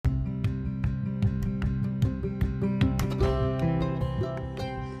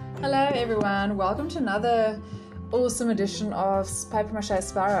Hello everyone, welcome to another awesome edition of Paper Mache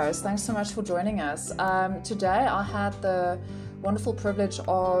Sparrows. Thanks so much for joining us. Today I had the wonderful privilege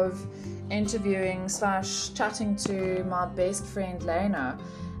of interviewing / chatting to my best friend Lena,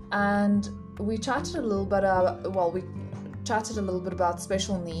 and we chatted a little bit about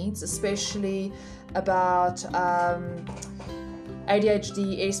special needs, especially about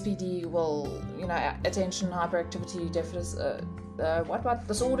ADHD, SPD, attention hyperactivity deficit, what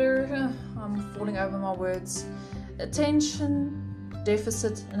disorder? I'm falling over my words. Attention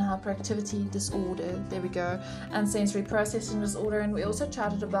deficit and hyperactivity disorder. There we go. And sensory processing disorder. And we also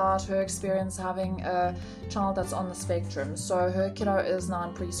chatted about her experience having a child that's on the spectrum. So her kiddo is now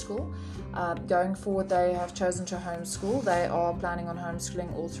in preschool. Going forward, they have chosen to homeschool. They are planning on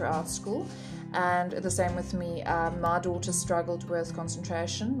homeschooling all throughout school. And the same with me. My daughter struggled with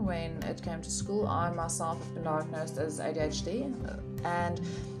concentration when it came to school. I myself have been diagnosed as ADHD. And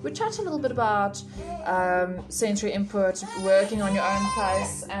we chat a little bit about sensory input, working on your own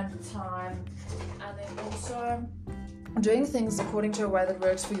pace and time, and then also doing things according to a way that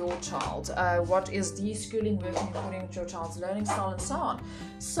works for your child. What is deschooling working according to your child's learning style, and so on.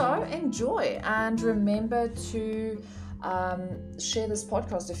 So enjoy, and remember to share this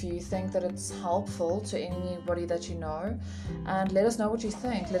podcast if you think that it's helpful to anybody that you know, and let us know what you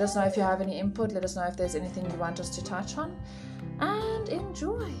think. Let us know if you have any input. Let us know if there's anything you want us to touch on, and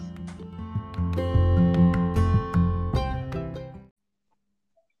enjoy.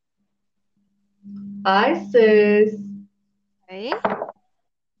 Hi sis. Hey.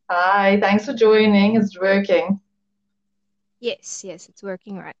 Hi, thanks for joining. It's working. Yes, it's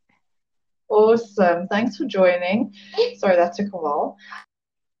working right. Awesome. Thanks for joining. Sorry, that took a while.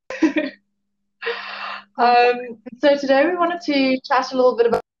 So today we wanted to chat a little bit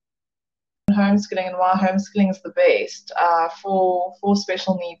about homeschooling and why homeschooling is the best for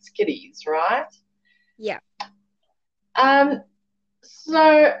special needs kiddies, right? Yeah.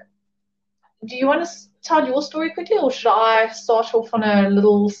 So do you want to tell your story quickly, or should I start off on a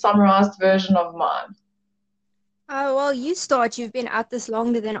little summarized version of mine? Well, you start. You've been at this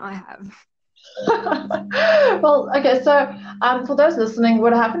longer than I have. Well, okay, so for those listening,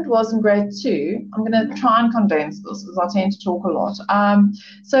 what happened was in grade two, I'm going to try and condense this because I tend to talk a lot.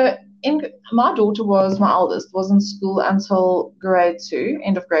 So my daughter my eldest, was in school until grade two,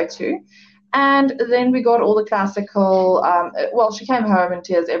 end of grade two. And then we got all the classical, she came home in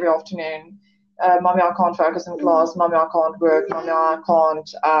tears every afternoon. Mommy, I can't focus in class. Mommy, I can't work. Mommy, I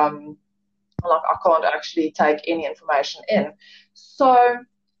can't actually take any information in. So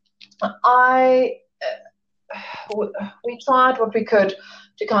I we tried what we could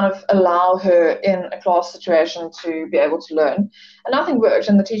to kind of allow her in a class situation to be able to learn, and nothing worked,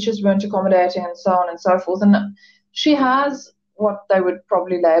 and the teachers weren't accommodating, and so on and so forth. And she has what they would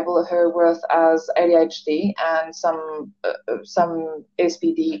probably label her with as ADHD and some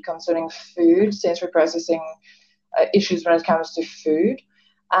SPD concerning food, sensory processing issues when it comes to food,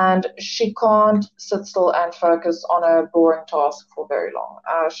 and she can't sit still and focus on a boring task for very long.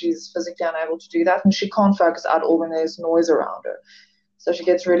 She's physically unable to do that, and she can't focus at all when there's noise around her. So she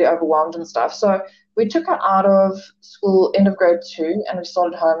gets really overwhelmed and stuff. So we took her out of school end of grade two, and we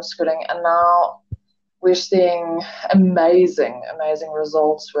started homeschooling, and now we're seeing amazing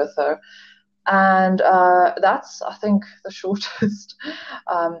results with her. And that's, I think, the shortest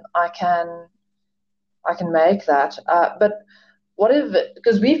I can make that. But what if,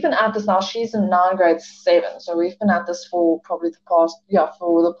 because we've been at this now, she's now in grade seven, so we've been at this for probably for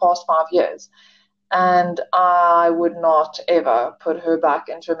the past 5 years. And I would not ever put her back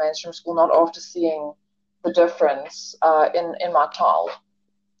into a mainstream school, not after seeing the difference in my child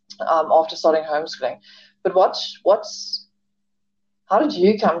after starting homeschooling. But how did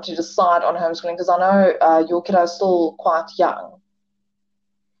you come to decide on homeschooling? Because I know your kiddo is still quite young.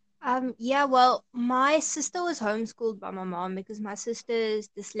 Yeah, well, my sister was homeschooled by my mom because my sister is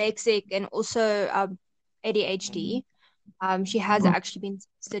dyslexic and also ADHD. She has actually been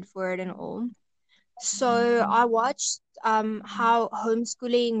tested for it and all. So I watched how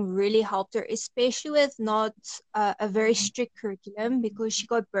homeschooling really helped her, especially with not a very strict curriculum, because she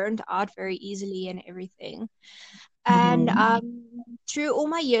got burned out very easily and everything. And through all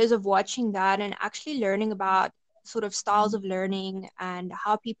my years of watching that and actually learning about sort of styles of learning and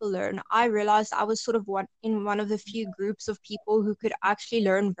how people learn, I realized I was sort of one of the few groups of people who could actually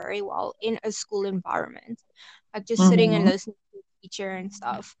learn very well in a school environment, like just sitting and listening to the teacher and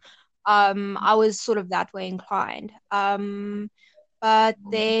stuff. I was sort of that way inclined. But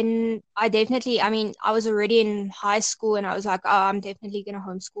then I was already in high school and I was like, oh, I'm definitely going to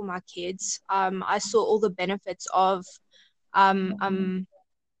homeschool my kids. I saw all the benefits of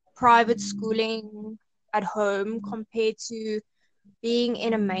private schooling at home compared to being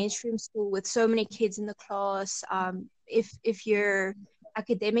in a mainstream school with so many kids in the class. If you're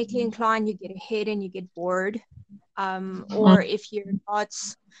academically inclined, you get ahead and you get bored. Or if you're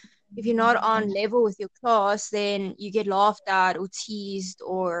not on level with your class, then you get laughed at or teased,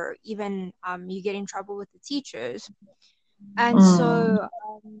 or even you get in trouble with the teachers. And so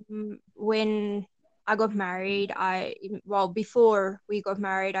when I got married, before we got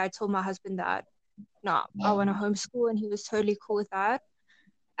married, I told my husband that no, I want to homeschool, and he was totally cool with that.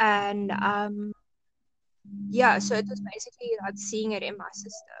 And so it was basically like seeing it in my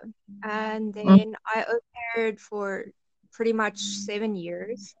sister. And then I au paired for pretty much 7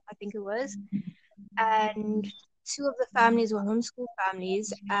 years, I think it was. And two of the families were homeschool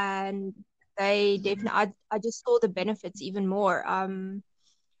families, and they definitely, I just saw the benefits even more.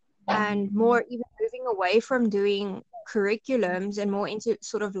 And more even moving away from doing curriculums and more into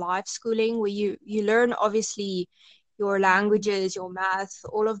sort of life schooling, where you learn obviously your languages, your math,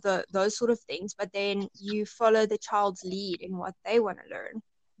 all of those sort of things, but then you follow the child's lead in what they want to learn.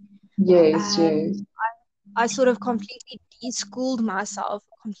 Yes, And yes. I sort of completely de-schooled myself,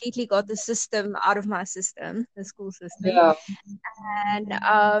 completely got the system out of my system, the school system. Yeah. And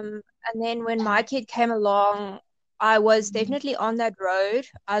then when my kid came along, I was definitely on that road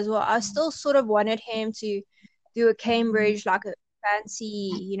as well. I still sort of wanted him to do a Cambridge, like a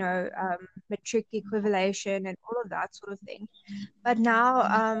fancy, matric equivalation and all of that sort of thing. But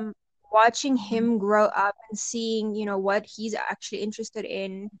now, watching him grow up and seeing, what he's actually interested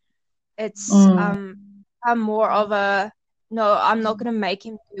in, it's I'm more of a no, I'm not going to make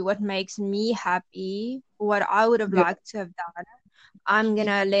him do what makes me happy, what I would have Yeah. liked to have done. I'm going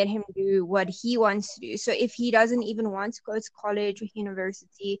to let him do what he wants to do. So if he doesn't even want to go to college or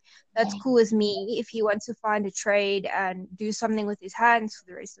university, that's cool with me. If he wants to find a trade and do something with his hands for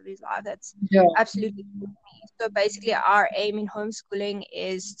the rest of his life, that's Yeah. absolutely cool with me. So basically, our aim in homeschooling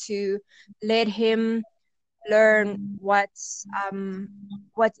is to let him learn what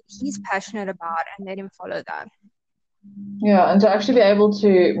he's passionate about and let him follow that. Yeah, and to actually be able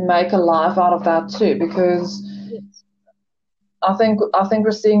to make a life out of that too, because Yes. I think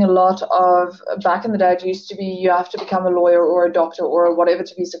we're seeing a lot of, back in the day it used to be you have to become a lawyer or a doctor or whatever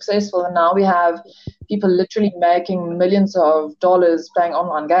to be successful, and now we have people literally making millions of dollars playing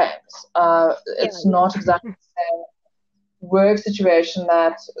online games. It's not exactly the same work situation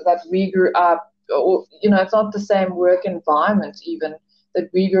that we grew up, or it's not the same work environment even that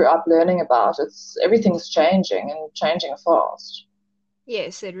we grew up learning about. Everything's changing and changing fast.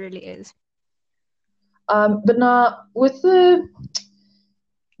 Yes, it really is. But now,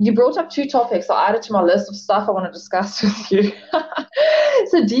 you brought up two topics I added to my list of stuff I want to discuss with you.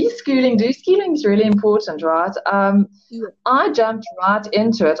 So deschooling is really important, right? Yeah. I jumped right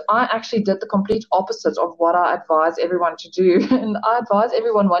into it. I actually did the complete opposite of what I advise everyone to do. And I advise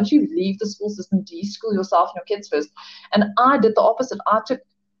everyone, once you leave the school system, deschool yourself and your kids first. And I did the opposite. I took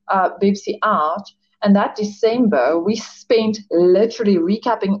Bibsy out, and that December, we spent literally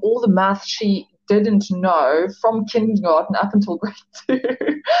recapping all the math she didn't know from kindergarten up until grade 2.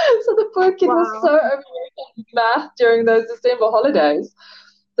 So the poor kid was so overwhelmed with math during those December holidays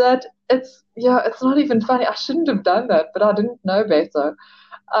that it's not even funny. I shouldn't have done that, but I didn't know better.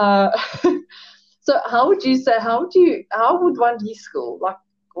 Uh, so how would one deschool? Like,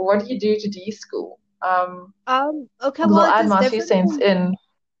 what do you do to deschool? Okay, Because well, I'll it add was my 2 cents in.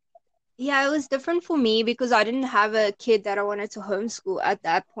 Yeah, it was different for me because I didn't have a kid that I wanted to homeschool at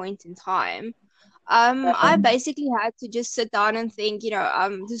that point in time. I basically had to just sit down and think,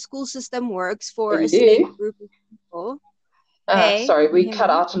 the school system works for a select You? group of people. Hey, Sorry, can you we hear cut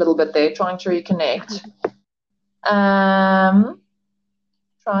me? out a little bit there, trying to reconnect. Um,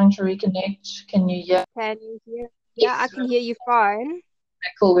 Trying to reconnect. Can you hear? Can you hear? Yeah, I Yes. can hear you fine.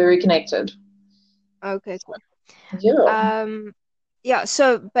 Cool, we're reconnected. Okay, cool. Yeah. Yeah,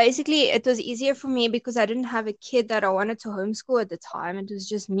 so basically it was easier for me because I didn't have a kid that I wanted to homeschool at the time. It was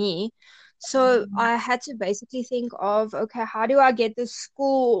just me. So I had to basically think of, okay, how do I get the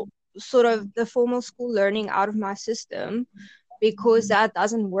school, sort of the formal school learning out of my system? Because that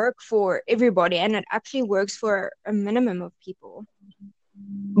doesn't work for everybody, and it actually works for a minimum of people.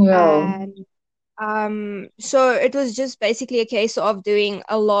 Yeah. And so it was just basically a case of doing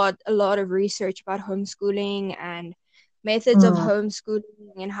a lot of research about homeschooling and methods of homeschooling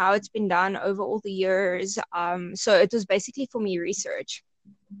and how it's been done over all the years. So it was basically for me research.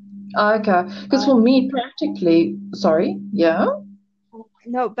 Okay. Because for me, practically, sorry, yeah.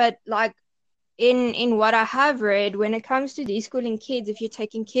 No, but like in what I have read, when it comes to deschooling kids, if you're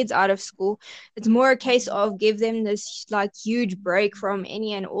taking kids out of school, it's more a case of give them this like huge break from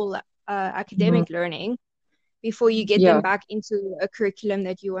any and all Mhm. academic learning before you get them Yeah. back into a curriculum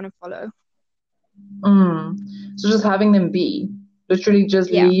that you want to follow. Mm. So just having them be, literally just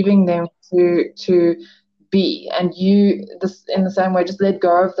Yeah. leaving them to be, and you this in the same way, just let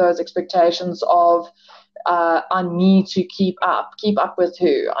go of those expectations of I need to keep up with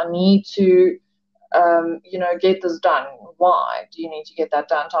who? I need to get this done. Why do you need to get that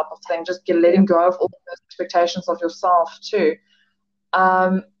done? Type of thing. Just Yeah. letting go of all those expectations of yourself too.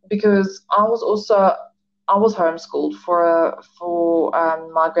 Because I was homeschooled for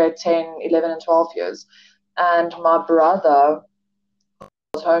my grade 10, 11, and 12 years, and my brother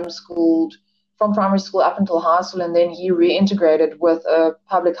was homeschooled from primary school up until high school, and then he reintegrated with a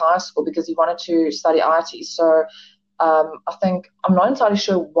public high school because he wanted to study IT. So I think I'm not entirely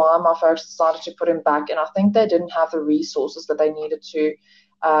sure why my folks decided to put him back, and I think they didn't have the resources that they needed to,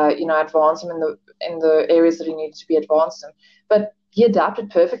 advance him in the areas that he needed to be advanced in. But he adapted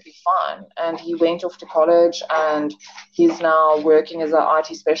perfectly fine, and he went off to college, and he's now working as an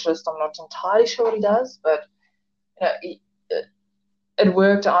IT specialist. I'm not entirely sure what he does, but it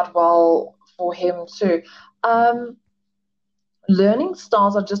worked out well for him too. Um, Learning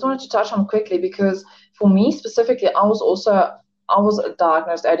styles I just wanted to touch on quickly because for me specifically, I was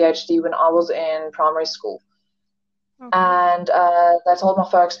diagnosed ADHD when I was in primary school, Okay. and they told my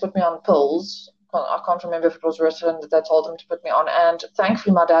folks to put me on pills. I can't remember if it was Ritalin that they told them to put me on, and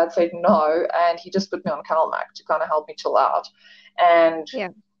thankfully my dad said no, and he just put me on Calmac to kind of help me chill out, and Yeah.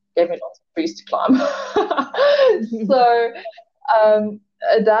 gave me lots of trees to climb. So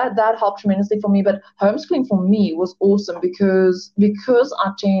that helped tremendously for me. But homeschooling for me was awesome because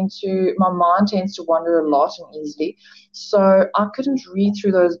my mind tends to wander a lot and easily. So I couldn't read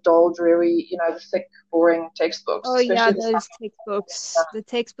through those dull, dreary, the thick, boring textbooks, Oh yeah, especially the stuff. those textbooks. The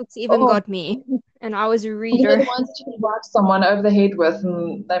textbooks even Oh, got me, and I was a the reader. ones that you can whack someone over the head with,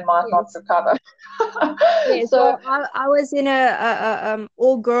 and they might not Yes. recover. Yes. So Well, I was in a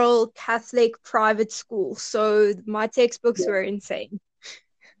all-girl Catholic private school, so my textbooks were insane.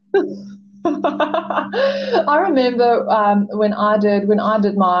 I remember when I did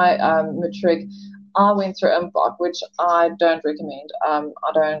my matric, I went through Impact, which I don't recommend.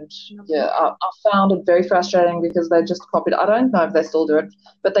 I don't. Yeah, Okay. I found it very frustrating because they just copied. I don't know if they still do it,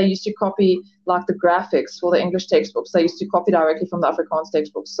 but they used to copy like the graphics for the English textbooks. They used to copy directly from the Afrikaans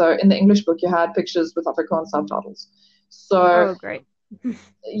textbooks. So in the English book, you had pictures with Afrikaans subtitles. So Oh, great.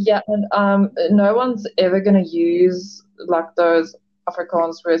 yeah, and no one's ever gonna use like those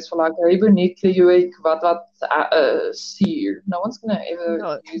Afrikaans words for like ribonucleoïd wat suur. No one's gonna ever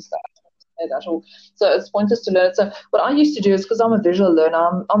No. use that at all. So it's pointless to learn it. So what I used to do is because I'm a visual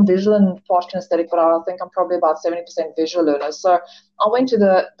learner, I'm visual and partial aesthetic, but I think I'm probably about 70% visual learner. So I went to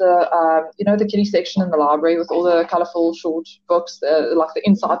the kiddie section in the library with all the colorful short books, like the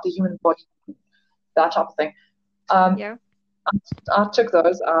Inside the Human Body, that type of thing. Um, Yeah. I took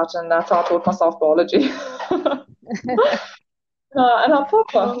those out, and that's how I taught myself biology. And I thought,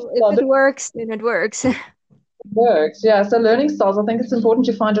 Well, if well, it this works, then it works. works. Yeah. So learning styles, I think it's important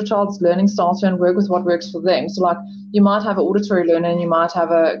to find your child's learning styles and work with what works for them. So like you might have an auditory learner and you might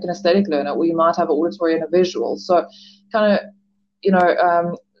have a kinesthetic learner, or you might have an auditory and a visual. So kind of, you know,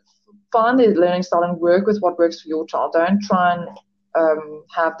 um, find the learning style and work with what works for your child. Don't try and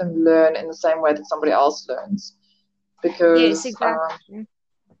have them learn in the same way that somebody else learns Yes, because, exactly.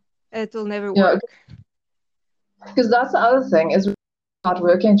 It will never you know, work. because that's the other thing is about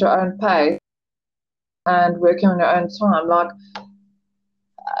working at your own pace and working on your own time. Like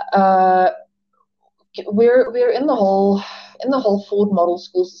uh, we're in the whole Ford model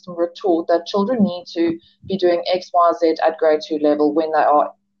school system. We're taught that children need to be doing X, Y, Z at grade 2 level when they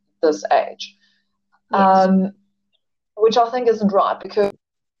are this age, Yes. which I think isn't right because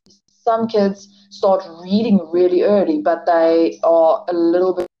some kids start reading really early, but they are a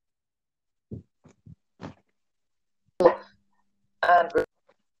little bit and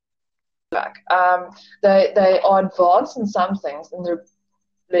back. They are advanced in some things, and they're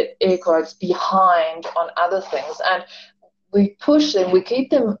air quotes behind on other things, and we push them, we keep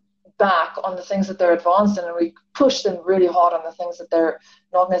them back on the things that they're advanced in, and we push them really hard on the things that they're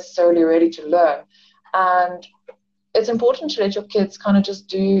not necessarily ready to learn. And it's important to let your kids kind of just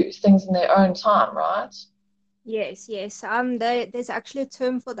do things in their own time, right? Yes, yes. There's actually a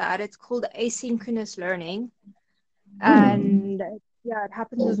term for that. It's called asynchronous learning. Hmm. And Yeah, it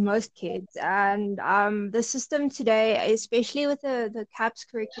happens with most kids. And the system today, especially with the CAPS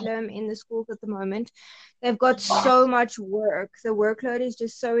curriculum in the schools at the moment, they've got so much work. The workload is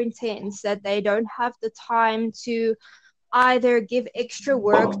just so intense that they don't have the time to either give extra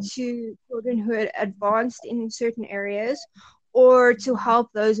work to children who are advanced in certain areas or to help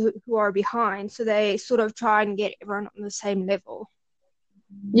those who are behind. So they sort of try and get everyone on the same level.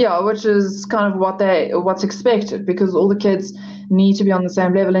 Yeah, which is kind of what's expected because all the kids need to be on the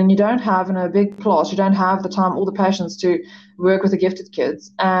same level, and you don't have in a big class, you don't have the time or the patience to work with the gifted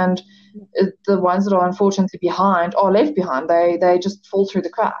kids, and the ones that are unfortunately behind are left behind. They just fall through the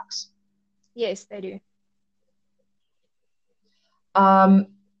cracks. Yes, they do. Um,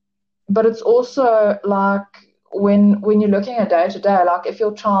 but it's also like when you're looking at day to day, like if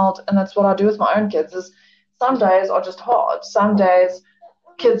your child, and that's what I do with my own kids, is some days are just hard. Some days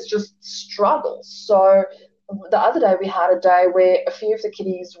kids just struggle. So the other day we had a day where a few of the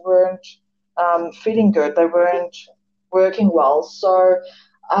kiddies weren't feeling good. They weren't working well. So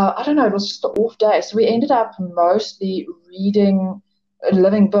I don't know, it was just an off day. So we ended up mostly reading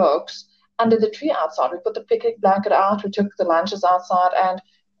living books under the tree outside. We put the picnic blanket out, we took the lunches outside, and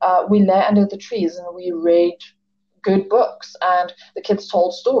we lay under the trees and we read good books, and the kids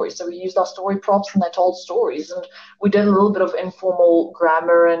told stories. So we used our story props and they told stories, and we did a little bit of informal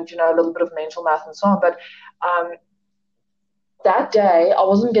grammar and a little bit of mental math and so on. But um, that day I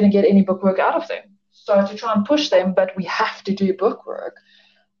wasn't going to get any bookwork out of them. So to try and push them, but we have to do bookwork,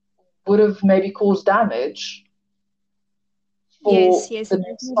 would have maybe caused damage Yes, for yes, the it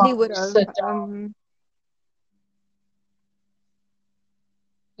next definitely time would we have. sit down.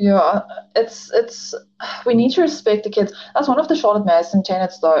 Yeah, it's we need to respect the kids. That's one of the Charlotte Mason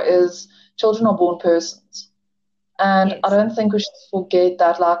tenets, though, is children are born persons. And I Yes. don't think we should forget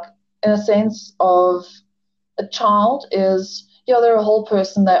that, like, in a sense of a child is, yeah, they're a whole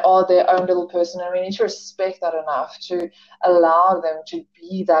person, they are their own little person, and we need to respect that enough to allow them to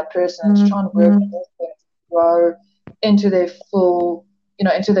be that person and to try and work with them to grow into their full,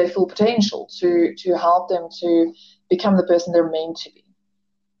 into their full potential, to help them to become the person they're meant to be.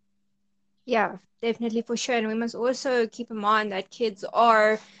 Yeah, definitely for sure. And we must also keep in mind that kids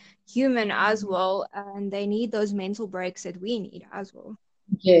are human as well, and they need those mental breaks that we need as well.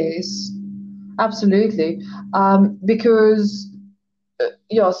 Yes, absolutely. Because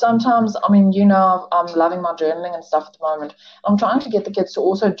yeah, sometimes, I mean, I'm loving my journaling and stuff at the moment. I'm trying to get the kids to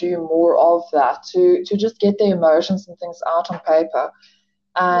also do more of that, to just get their emotions and things out on paper.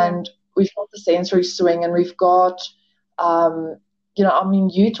 Yeah. And we've got the sensory swing, and we've got, um, I mean,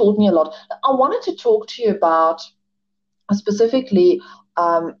 you taught me a lot. I wanted to talk to you about specifically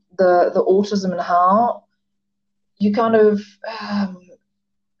the autism and how you kind of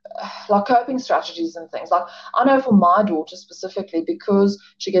like coping strategies and things. Like I know for my daughter specifically, because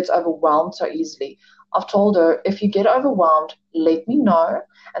she gets overwhelmed so easily, I've told her if you get overwhelmed, let me know,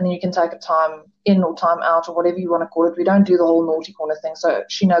 and then you can take a time in or time out or whatever you want to call it. We don't do the whole naughty corner thing. So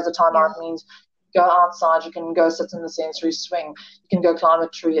she knows a time Yeah. out means go outside, you can go sit in the sensory swing, you can go climb a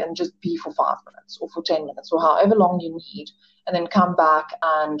tree and just be for 5 minutes or for 10 minutes or however long you need, and then come back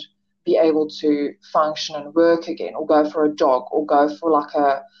and be able to function and work again, or go for a jog, or go for like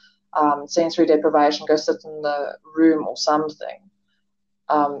a sensory deprivation, go sit in the room or something,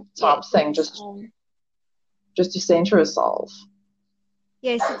 type Yes, thing, yes. just to center herself.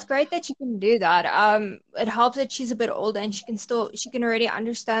 Yes, it's great that you can do that. It helps that she's a bit older and she can already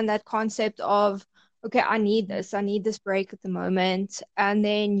understand that concept of, okay, I need this break at the moment, and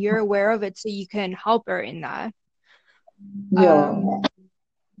then you're aware of it, so you can help her in that. Yeah, Um,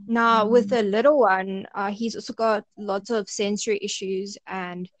 Now with the little one, he's also got lots of sensory issues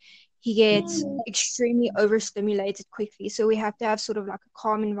and he gets extremely overstimulated quickly. So we have to have sort of like a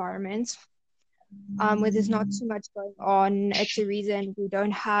calm environment, where there's not too much going on. It's a reason we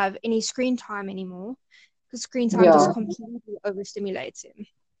don't have any screen time anymore because screen time just yeah, completely overstimulates him.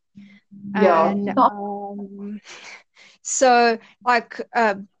 yeah. And No, so like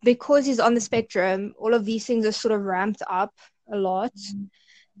because he's on the spectrum, all of these things are sort of ramped up a lot.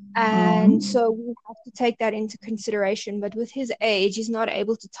 And mm, so we have to take that into consideration. But with his age, he's not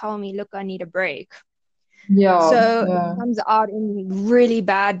able to tell me, look, I need a break. yeah, So it yeah, comes out in really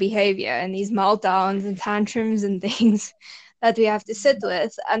bad behavior and these meltdowns and tantrums and things that we have to sit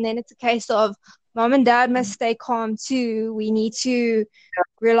with. And then it's a case of mom and dad must stay calm too. We need to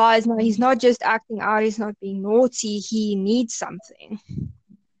realize, no, he's not just acting out, he's not being naughty, he needs something.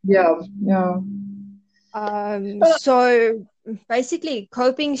 yeah, yeah. So basically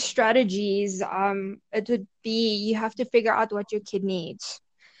coping strategies, it would be you have to figure out what your kid needs.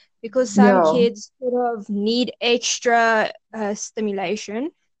 because some Yeah. kids sort of need extra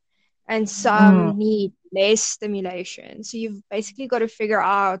stimulation and Mm. some need less stimulation. So you've basically got to figure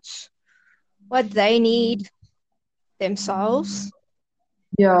out what they need themselves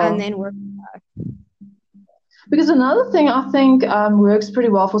and Yeah. then work. Because another thing I think works pretty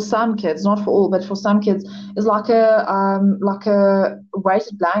well for some kids, not for all, but for some kids, is like a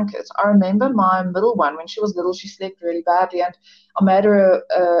weighted blanket. I remember my middle one when she was little, she slept really badly, and I made her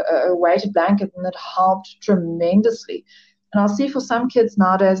a weighted blanket, and it helped tremendously. And I see for some kids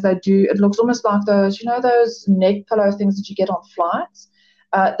nowadays they do. It looks almost like those, those neck pillow things that you get on flights,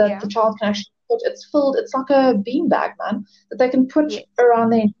 that Yeah. the child can actually put. It's filled. It's like a bean bag, man, that they can put Yes. around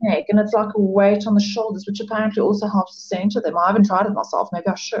their neck, and it's like a weight on the shoulders, which apparently also helps to center them. I haven't tried it myself. Maybe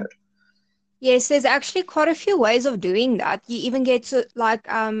I should. Yes, there's actually quite a few ways of doing that. You even get to like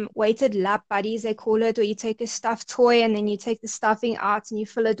weighted lap buddies, they call it, where you take a stuffed toy and then you take the stuffing out and you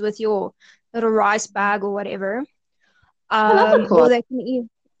fill it with your little rice bag or whatever. Oh, that's a cool Or idea. they can even,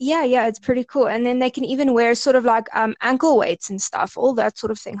 yeah, it's pretty cool. And then they can even wear sort of like ankle weights and stuff. All that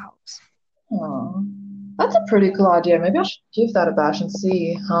sort of thing helps. Oh, that's a pretty cool idea. Maybe I should give that a bash and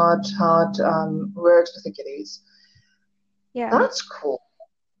see how it works with the kiddies. Yeah. That's cool.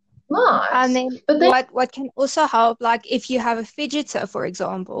 And Nice. then But then, what can also help, like if you have a fidgeter, for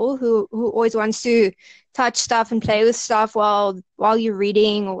example, who always wants to touch stuff and play with stuff while you're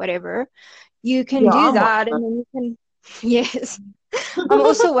reading or whatever, you can yeah, do I'm one that, of and then you can, yes, I'm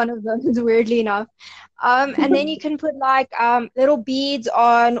also one of those, weirdly enough. And then you can put like little beads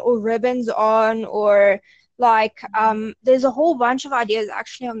on or ribbons on, or like there's a whole bunch of ideas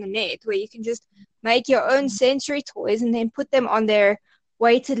actually on the net where you can just make your own sensory toys and then put them on their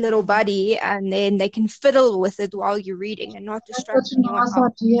weighted little buddy, and then they can fiddle with it while you're reading and not That's distract such a anyone nice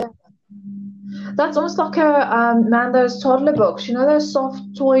else. idea. That's almost like a man, those toddler books. You know those soft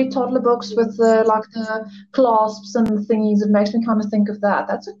toy toddler books with Yes. the clasps and the thingies. It makes me kind of think of that.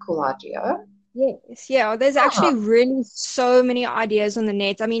 That's a cool idea. Yes, yeah, there's Ah, actually really so many ideas on the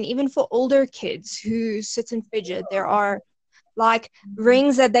net. I mean, even for older kids who sit and fidget, there are like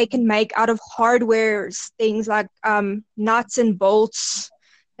rings that they can make out of hardware, things like nuts and bolts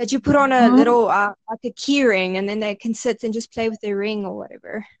that you put on a mm, little like a key ring, and then they can sit and just play with their ring or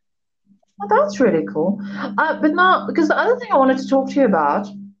whatever. well, that's really cool. But now, because the other thing I wanted to talk to you about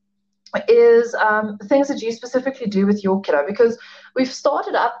is things that you specifically do with your kiddo, because we've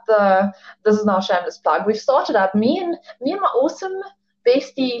started up this is now a shameless plug, we've started up, me and my awesome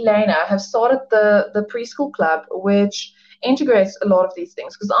bestie Lena have started the preschool club, which integrates a lot of these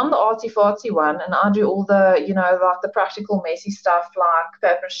things, because I'm the artsy fartsy one, and I do all the, like the practical messy stuff like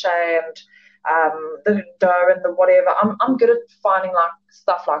paper mache and the dough and the whatever. I'm good at finding like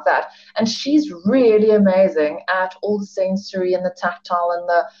stuff like that, and she's really amazing at all the sensory and the tactile and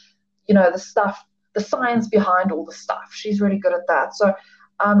the stuff, the science behind all the stuff. She's really good at that. So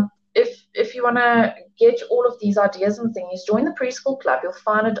if you want to get all of these ideas and things, join the preschool club. You'll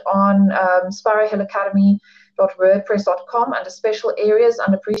find it on sparrowhillacademy.wordpress.com under special areas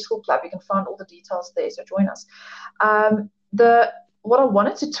under preschool club. You can find all the details there. So join us. The What I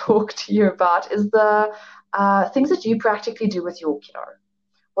wanted to talk to you about is the things that you practically do with your kiddo.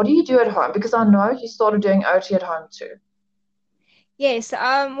 What do you do at home? Because I know you started doing OT at home too. Yes,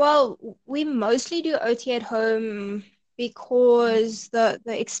 well, we mostly do OT at home because the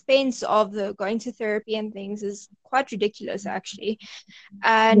expense of the going to therapy and things is quite ridiculous actually.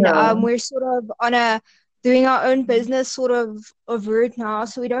 And Yeah. we're sort of on a doing our own business sort of route now,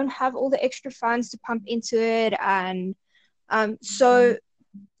 so we don't have all the extra funds to pump into it. And so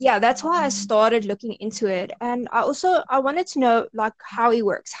yeah, that's why I started looking into it. And I wanted to know like how he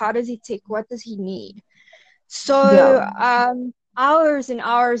works. How does he tick? What does he need? So, Yeah. hours and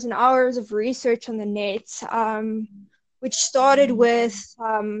hours and hours of research on the net, which started with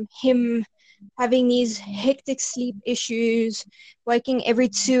him having these hectic sleep issues, waking every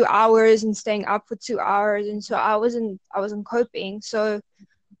 2 hours and staying up for 2 hours, and so I wasn't coping. So,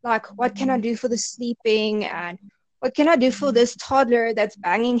 like, what can I do for the sleeping, and what can I do for this toddler that's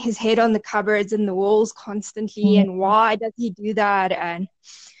banging his head on the cupboards and the walls constantly, Mm, and why does he do that?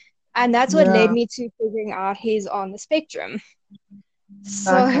 And that's what led yeah. me to figuring out he's on the spectrum.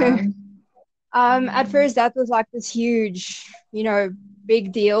 So Okay. at first that was like this huge,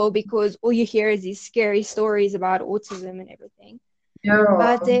 big deal because all you hear is these scary stories about autism and everything. Yeah.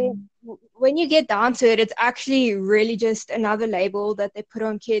 But then when you get down to it, it's actually really just another label that they put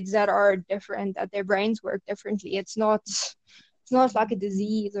on kids that are different, that their brains work differently. It's not like a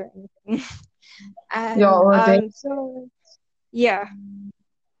disease or anything. Yeah, And or a day. so yeah.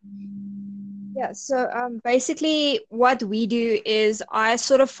 Yeah, so basically what we do is I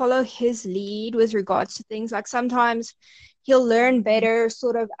sort of follow his lead with regards to things. Like sometimes he'll learn better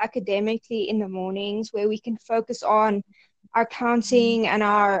sort of academically in the mornings where we can focus on our counting and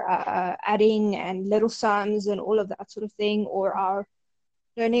our adding and little sums and all of that sort of thing, or our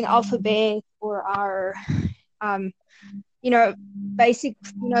learning alphabet or our um, basic,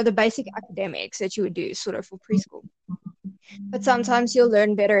 the basic academics that you would do sort of for preschool. But sometimes he'll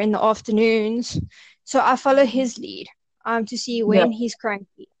learn better in the afternoons. So I follow his lead to see Yeah. when he's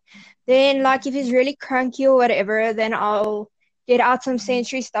cranky. Then, like, if he's really cranky or whatever, then I'll get out some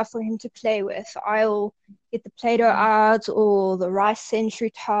sensory stuff for him to play with. I'll get the Play-Doh out or the rice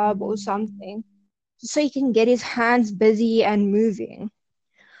sensory tub or something so he can get his hands busy and moving.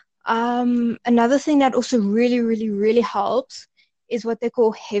 Another thing that also really, really, really helps is what they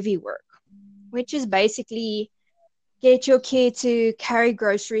call heavy work, which is basically get your kid to carry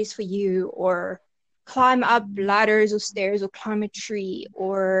groceries for you or climb up ladders or stairs or climb a tree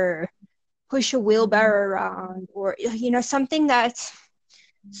or push a wheelbarrow around or something that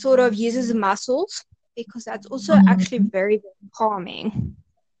sort of uses the muscles because that's also actually Mhm. very, very calming.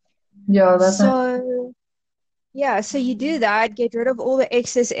 Yeah, that's So yeah, so you do that, get rid of all the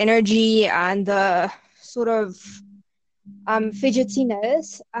excess energy and the sort of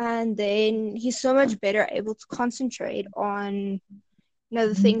fidgetiness, and then he's so much better able to concentrate on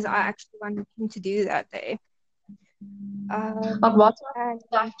the things I actually want him to do that day. like what type of And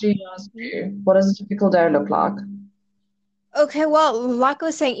stuff do you guys do? What does a typical day look like? okay, well, like I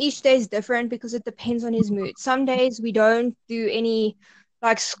was saying, each day is different because it depends on his mood. Some days we don't do any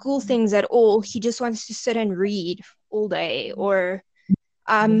like school things at all. He just wants to sit and read all day, or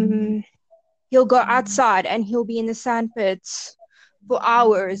um, he'll go outside and he'll be in the sand pits for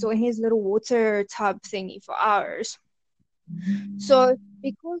hours, or in his little water tub thingy for hours. So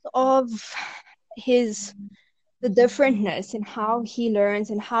because of his the differentness in how he learns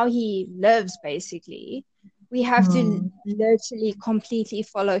and how he lives, basically, we have to Hmm. literally completely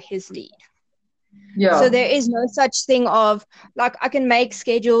follow his lead. So Yeah, there is no such thing of like I can make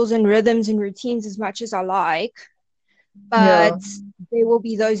schedules and rhythms and routines as much as I like, yeah, but there will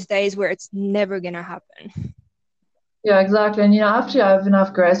be those days where it's never gonna happen. yeah, exactly. And you have to have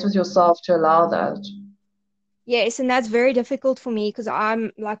enough grace with yourself to allow that. Yes, and that's very difficult for me because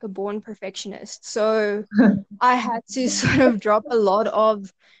I'm like a born perfectionist. So I had to sort of drop a lot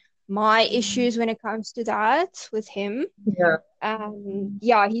of my issues when it comes to that with him. Yeah,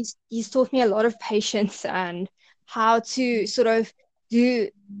 Yeah, he's taught me a lot of patience and how to sort of do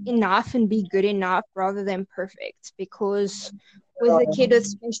enough and be good enough rather than perfect. Because with a kid with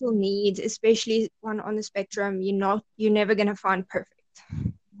special needs, especially one on the spectrum, you're never gonna find perfect.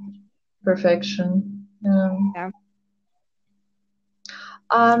 perfection. Yeah. Yeah.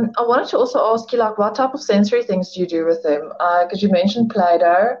 I wanted to also ask you, like, what type of sensory things do you do with them? Because you mentioned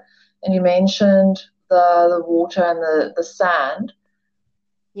Play-Doh and you mentioned the water and the sand.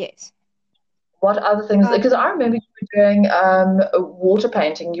 Yes. What other things? Because Um, I remember you were doing water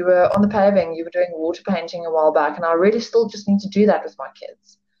painting. You were on the paving. You were doing water painting a while back, and I really still just need to do that with my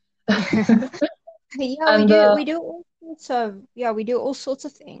kids. yeah, we And do we do all sorts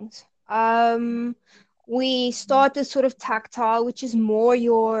of things. We started sort of tactile, which is more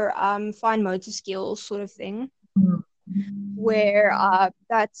your fine motor skills sort of thing, where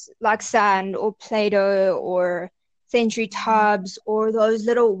that's like sand or Play-Doh or century tubs or those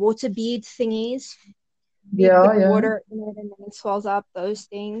little water bead thingies. Where you yeah, put yeah, water in it and then it swells up, those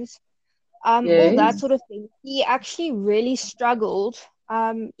things. All that yes. sort of thing. He actually really struggled,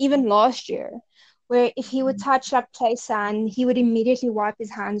 even last year, where if he would touch like play sand, he would immediately wipe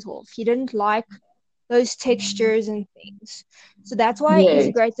his hands off. He didn't like those textures and things. So that's why I Yes.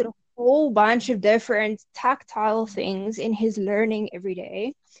 integrated a whole bunch of different tactile things in his learning every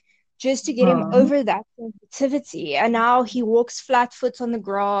day, just to get him Hmm. over that sensitivity. And now he walks flat foot on the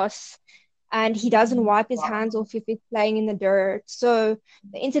grass and he doesn't wipe his hands off if he's playing in the dirt. So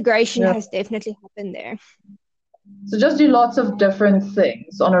the integration Yeah. has definitely happened there. So just do lots of different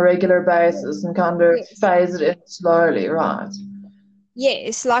things on a regular basis and kind of Yes. phase it in slowly, right?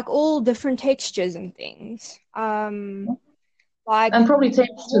 Yes, like all different textures and things. Like And probably the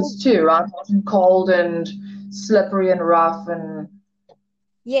whole, temperatures too, right? Hot and cold and slippery and rough and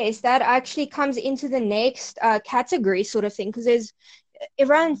yes, that actually comes into the next category sort of thing because there's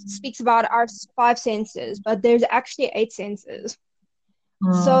everyone speaks about our five senses, but there's actually eight senses.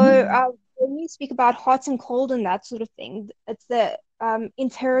 So mm, when you speak about hot and cold and that sort of thing, it's the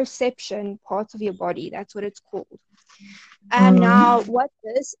interoception part of your body. That's what it's called. And now mm, what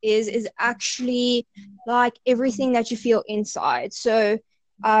this is actually like everything that you feel inside. So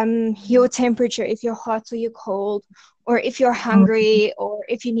your temperature, if you're hot or you're cold, or if you're hungry, or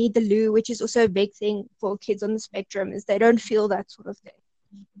if you need the loo, which is also a big thing for kids on the spectrum, is they don't feel that sort of thing.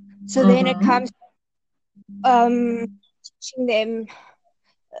 So then it Mm-hmm. comes teaching them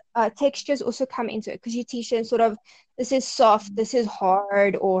textures also come into it, because you teach them sort of, this is soft, this is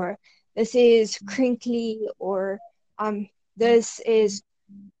hard, or this is crinkly, or this is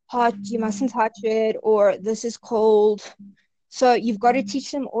hot, you mustn't touch it, or this is cold. So you've got to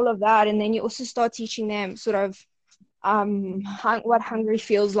teach them all of that, and then you also start teaching them sort of what hungry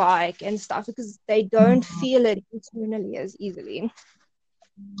feels like and stuff, because they don't feel it internally as easily.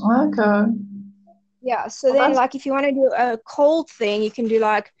 Okay. Yeah, so Well, then that's like if you want to do a cold thing, you can do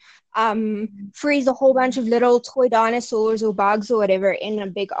like freeze a whole bunch of little toy dinosaurs or bugs or whatever in a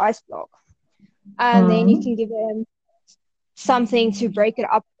big ice block. And then you can give them something to break it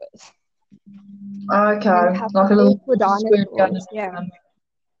up with. And then you okay. have the Like a little food for square gun. dinosaurs. Yeah.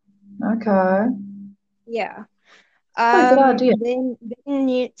 Okay. Yeah. Oh, good idea. Then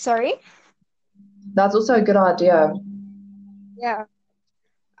you, sorry? That's also a good idea. Yeah.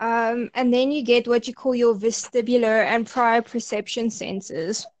 And then you get what you call your vestibular and proprioception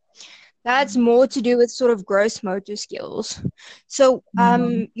senses. That's more to do with sort of gross motor skills. So,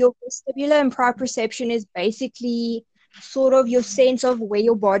 Mm-hmm. your vestibular and proprioception is basically sort of your sense of where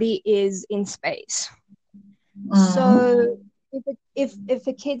your body is in space. So, if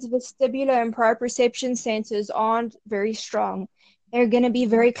a kid's vestibular and proprioception senses aren't very strong, they're going to be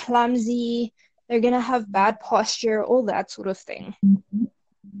very clumsy. They're going to have bad posture, all that sort of thing.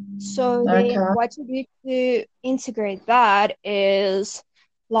 So then Okay. what you do to integrate that is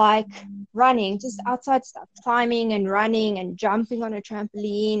like running, just outside stuff, climbing and running and jumping on a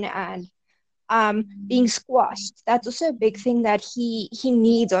trampoline and being squashed. That's also a big thing that he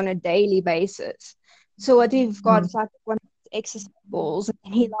needs on a daily basis. So what we've got is like one of those exercise balls,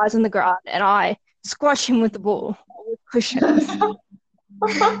 and he lies on the ground and I squash him with the ball or with cushions.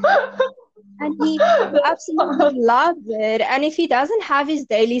 And he absolutely loves it. And if he doesn't have his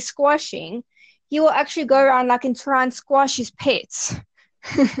daily squashing, he will actually go around like and try and squash his pets.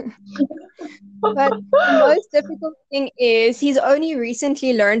 But the most difficult thing is he's only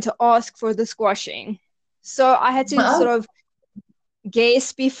recently learned to ask for the squashing. So I had to Oh, sort of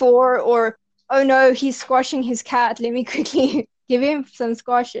guess before, or, oh no, he's squashing his cat. Let me quickly give him some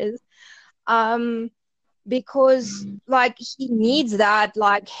squashes. Because like he needs that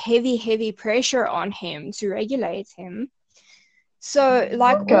like heavy pressure on him to regulate him. So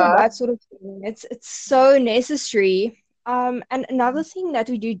like all of okay. that sort of thing, it's so necessary. And another thing that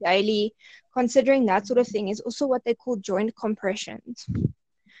we do daily, considering that sort of thing, is also what they call joint compressions.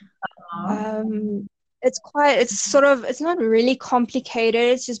 Um, it's sort of, it's not really complicated.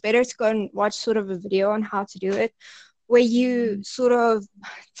 It's just better to go and watch sort of a video on how to do it, where you sort of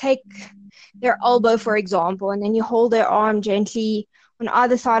take their elbow, for example, and then you hold their arm gently on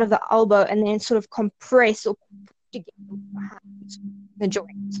either side of the elbow and then sort of compress or put together with your hands, the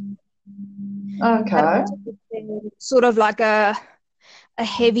joint. That Okay. also gives them sort of like a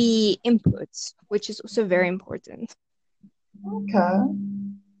heavy input, which is also very important. Okay.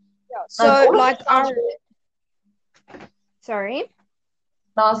 Yeah. Like So all of this like sounds really, sorry.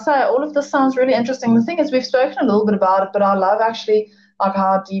 now I'll say all of this sounds really interesting. The thing is, we've spoken a little bit about it, but I love actually like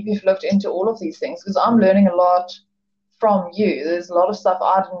how deep you've looked into all of these things because I'm learning a lot from you. There's a lot of stuff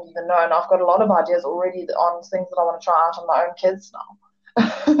I didn't even know, and I've got a lot of ideas already on things that I want to try out on my own kids now.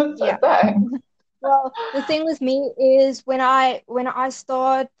 Yeah. So thanks. Well, the thing with me is when I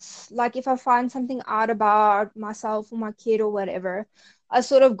start, like if I find something out about myself or my kid or whatever, I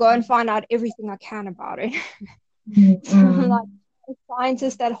sort of go and find out everything I can about it. So I'm like Mm-mm. a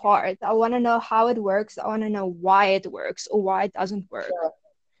scientist at heart. I want to know how it works. I want to know why it works or why it doesn't work. Sure.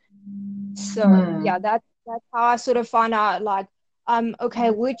 So Mm. yeah, that's how I sort of find out like okay,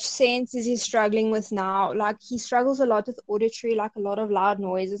 which sense is he struggling with now? Like he struggles a lot with auditory, like a lot of loud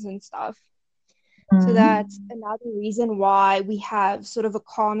noises and stuff. So that's Mm. another reason why we have sort of a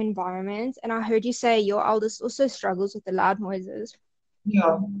calm environment. And I heard you say your eldest also struggles with the loud noises.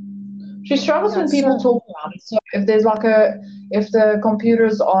 Yeah. She struggles Yeah, when people so talk around her. So if the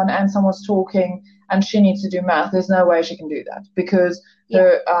computer's on and someone's talking and she needs to do math, there's no way she can do that because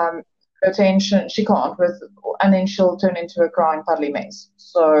yeah, her attention she can't with, and then she'll turn into a crying puddly mess.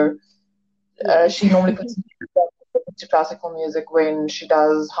 So yes. she normally puts to classical music when she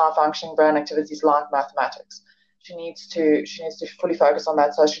does high functioning brain activities like mathematics. She needs to fully focus on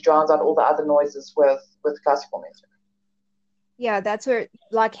that, so she drowns out all the other noises with classical music. Yeah, that's where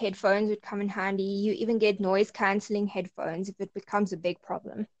like headphones would come in handy. You even get noise canceling headphones if it becomes a big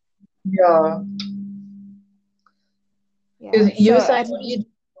problem. Yeah. Yeah. Because you So were saying at what least.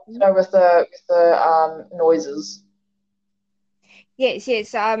 you know with the noises. Yes,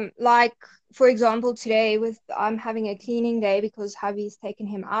 yes. Like for example, today with I'm having a cleaning day because hubby's taken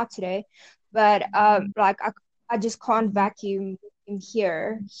him out today, but like I just can't vacuum in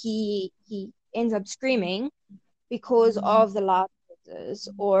here. He ends up screaming because of the loud noises,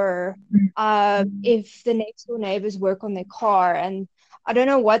 or if the next door neighbors work on their car and I don't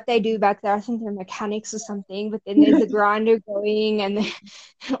know what they do back there. I think they're mechanics or something, but then there's the grinder going and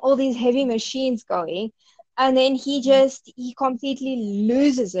all these heavy machines going. And then he completely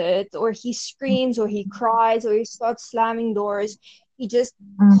loses it, or he screams, or he cries, or he starts slamming doors. He just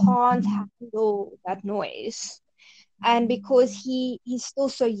can't Mm. handle that noise. And because he's still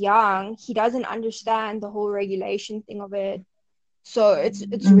so young, he doesn't understand the whole regulation thing of it. So it's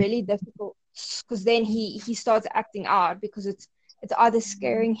Mm. really difficult because then he starts acting out because it's either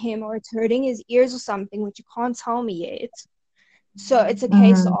scaring him or it's hurting his ears or something, which you can't tell me yet. So it's a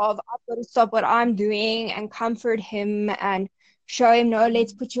case Mm. of I've got to stop what I'm doing and comfort him and show him, no,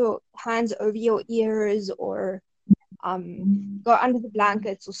 let's put your hands over your ears, or go under the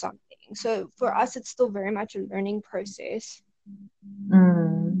blankets or something. So for us, it's still very much a learning process.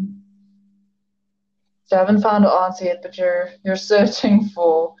 Mm. So you haven't found an answer yet, but you're searching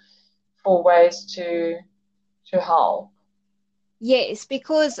for ways to help. Yes,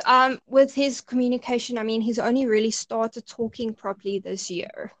 because with his communication, I mean, he's only really started talking properly this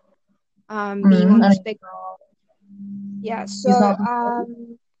year. Being Mm. on the And spec. Yeah, he's so not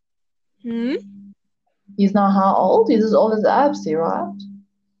hmm? he's not how old? He's as old as Absy, right?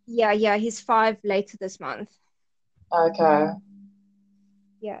 Yeah, he's 5 later this month. Okay.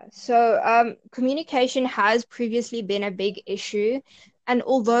 Yeah, so communication has previously been a big issue. And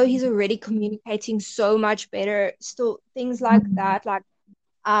although he's already communicating so much better, still things like Mm. that, like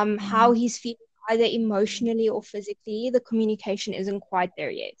how he's feeling either emotionally or physically, the communication isn't quite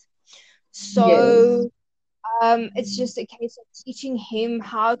there yet. Yes. So it's just a case of teaching him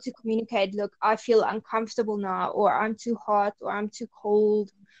how to communicate. Look, I feel uncomfortable now, or I'm too hot, or I'm too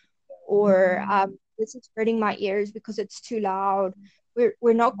cold, or this is hurting my ears because it's too loud.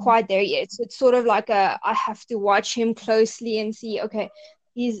 We're not quite there yet. So it's sort of like I have to watch him closely and see, okay,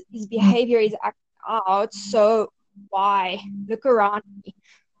 his Mm. behavior is acting out. So why? Look around me.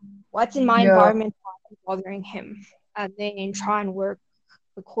 What's in my Yeah. environment bothering him? And then try and work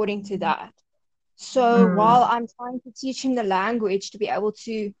according to that. So while Mm. I'm trying to teach him the language to be able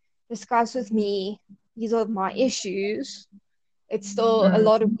to discuss with me these are my issues, it's still a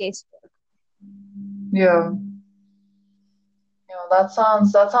lot of Mm. guesswork. Yeah. That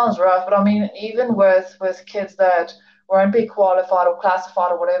sounds rough, but I mean, even with kids that won't be qualified or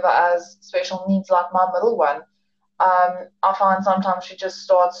classified or whatever as special needs, like my middle one, I find sometimes she just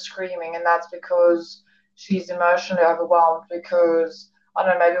starts screaming, and that's because she's emotionally overwhelmed because I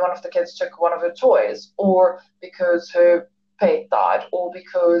don't know, maybe one of the kids took one of her toys, or because her pet died, or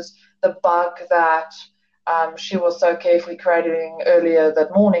because the bug that she was so carefully creating earlier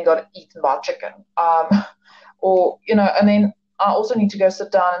that morning got eaten by a chicken. Or and then I also need to go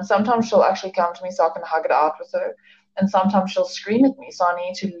sit down, and sometimes she'll actually come to me so I can hug it out with her, and sometimes she'll scream at me, so I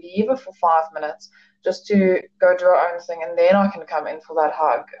need to leave her for 5 minutes just to go do her own thing, and then I can come in for that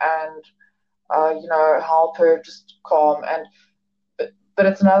hug and help her just calm. And but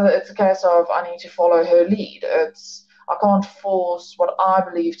it's a case of I need to follow her lead. I can't force what I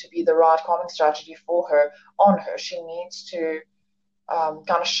believe to be the right calming strategy for her on her. She needs to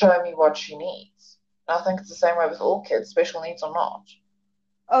kind of show me what she needs. And I think it's the same way with all kids, special needs or not.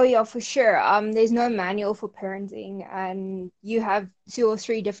 Oh yeah, for sure. There's no manual for parenting, and you have two or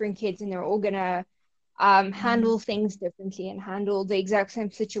three different kids, and they're all gonna handle things differently and handle the exact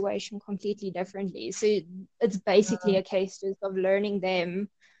same situation completely differently. So it's basically a case just of learning them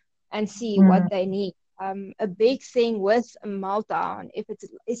and see what Mm. they need. A big thing with a meltdown, if it's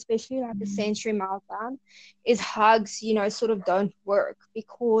especially like a sensory meltdown, is hugs, sort of don't work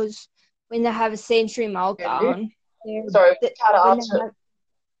because when they have a sensory Really? meltdown, Sorry, cut when out. they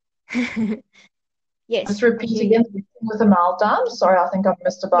have Just yes, I repeat hear you. again with a meltdown. Sorry, I think I've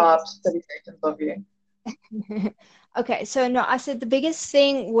missed about Yes. 30 seconds of you. Okay, so no, I said the biggest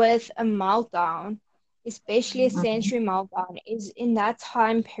thing with a meltdown, especially a Mm. sensory meltdown, is in that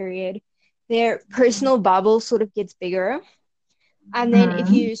time period, their personal bubble sort of gets bigger. And then if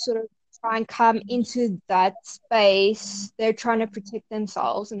Mm. you sort of try and come into that space, they're trying to protect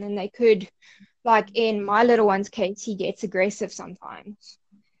themselves. And then they could, like in my little one's case, he gets aggressive sometimes.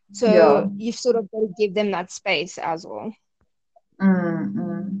 Yeah. So you've sort of got to give them that space as well. Mm.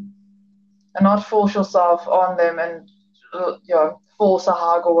 Mm. And not force yourself on them and force a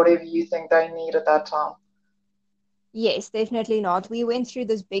hug or whatever you think they need at that time. Yes, definitely not. We went through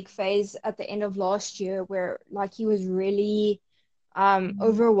this big phase at the end of last year where like he was really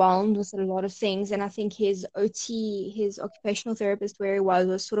overwhelmed with a lot of things, and I think his OT, his occupational therapist where he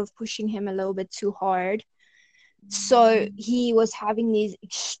was sort of pushing him a little bit too hard. So he was having these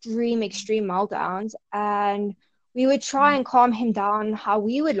extreme meltdowns, and we would try and calm him down how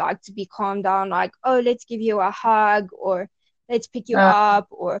we would like to be calmed down, like, oh, let's give you a hug, or let's pick you Uh, up,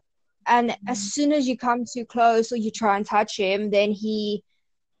 or and as soon as you come too close or you try and touch him, then he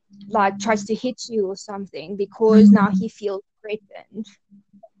like tries to hit you or something because now he feels threatened.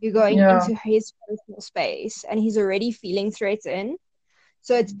 You're going yeah. into his personal space and he's already feeling threatened.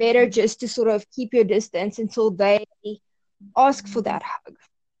 So it's better just to sort of keep your distance until they ask for that hug.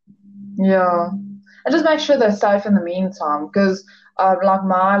 Yeah. And just make sure they're safe in the meantime, because like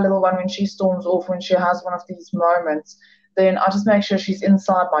my little one, when she storms off, when she has one of these moments, then I just make sure she's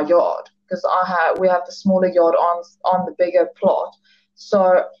inside my yard, because we have the smaller yard on the bigger plot.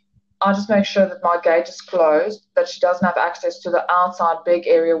 So I just make sure that my gate is closed, that she doesn't have access to the outside big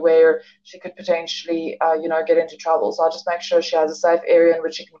area where she could potentially, get into trouble. So I just make sure she has a safe area in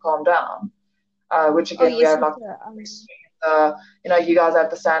which she can calm down. Which Oh again, we yes, have for like sure. you guys have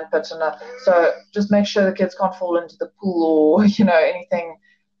the sand pit, and so just make sure the kids can't fall into the pool or anything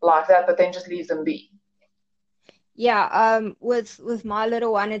like that, but then just leave them be. Yeah, with my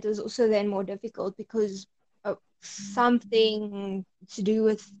little one, it was also then more difficult because something to do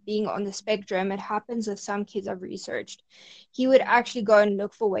with being on the spectrum. It happens with some kids I've researched. He would actually go and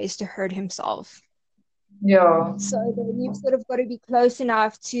look for ways to hurt himself. Yeah. So then you've sort of got to be close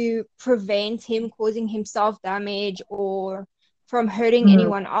enough to prevent him causing himself damage or from hurting Mm,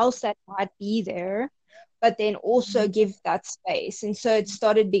 anyone else that might be there, but then also give that space. And so it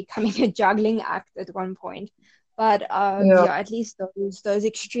started becoming a juggling act at one point. But yeah. yeah, at least those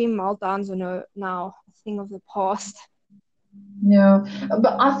extreme meltdowns are now a thing of the past. Yeah,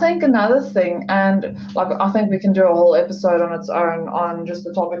 but I think another thing, and like I think we can do a whole episode on its own on just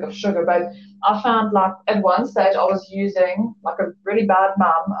the topic of sugar. But I found like at one stage I was using like a really bad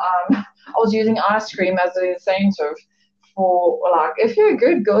mum. I was using ice cream as an incentive for like if you're a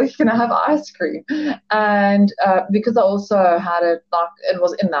good girl, you can have ice cream, and because I also had it like it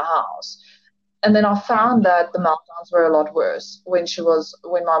was in the house. And then I found that the meltdowns were a lot worse when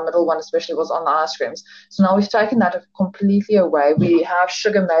my middle one especially was on the ice creams. So now we've taken that completely away. We have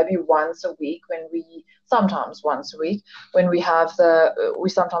sugar maybe sometimes once a week when we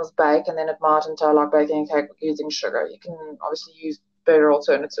sometimes bake, and then at night until like baking a cake using sugar. You can obviously use better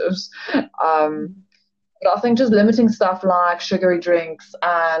alternatives. Um, but I think just limiting stuff like sugary drinks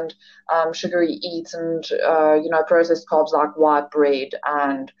and sugary eats and processed carbs like white bread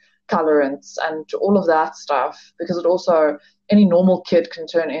and colorants and all of that stuff, because it also any normal kid can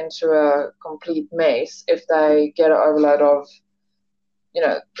turn into a complete mess if they get you know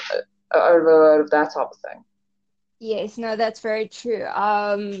an overload of that type of thing. Yes, no, that's very true.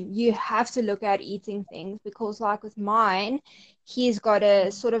 You have to look at eating things because, like with mine, he's got a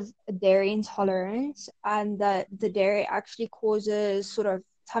sort of a dairy intolerance, and the dairy actually causes sort of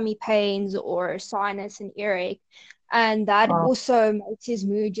tummy pains or sinus and earache, and that Uh, also makes his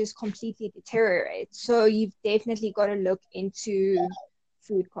mood just completely deteriorate. So you've definitely got to look into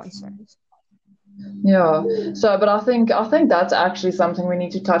food concerns. Yeah. So, but I think that's actually something we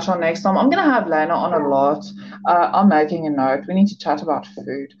need to touch on next time. I'm gonna have Lena on a lot. I'm making a note. We need to chat about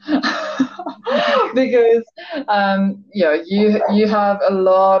food because you have a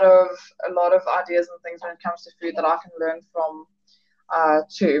lot of ideas and things when it comes to food that I can learn from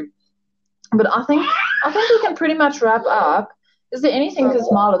too. But I think we can pretty much wrap up. Is there anything? Because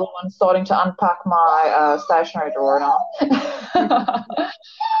my little one's starting to unpack my stationery drawer now.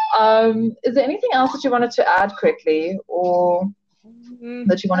 Is there anything else that you wanted to add quickly, or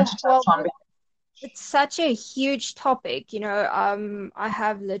that you wanted to touch Well, on? it's such a huge topic, I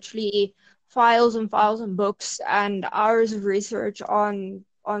have literally files and files and books and hours of research on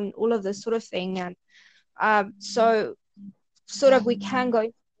all of this sort of thing, and so sort of we can go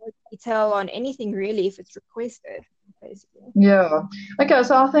into more detail on anything really if it's requested, basically. Yeah. Okay,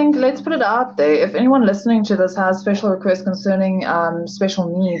 so I think let's put it out there. If anyone listening to this has special requests concerning special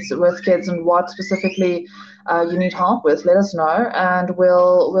needs with kids and what specifically you need help with, let us know, and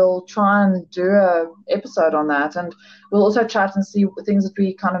we'll try and do a episode on that, and we'll also chat and see things that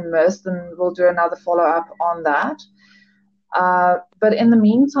we kind of missed, and we'll do another follow up on that. But in the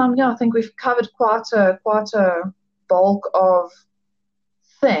meantime, yeah, I think we've covered quite a bulk of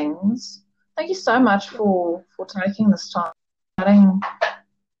things. Thank you so much for taking this time. Chatting.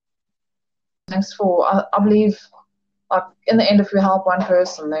 Thanks for. I believe, like in the end, if we help one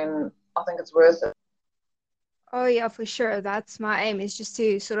person, then I think it's worth it. Oh yeah, for sure. That's my aim, is just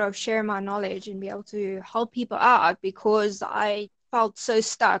to sort of share my knowledge and be able to help people out, because I felt so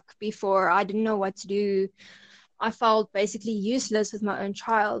stuck before. I didn't know what to do. I felt basically useless with my own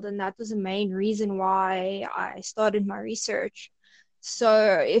child, and that was the main reason why I started my research.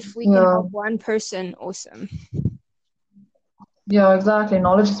 So if we can Yeah, help one person, awesome. yeah, exactly.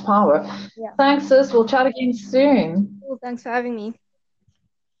 Knowledge is power. Yeah. Thanks, sis. We'll chat again soon. Well, thanks for having me.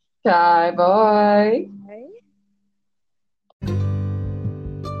 Okay, bye.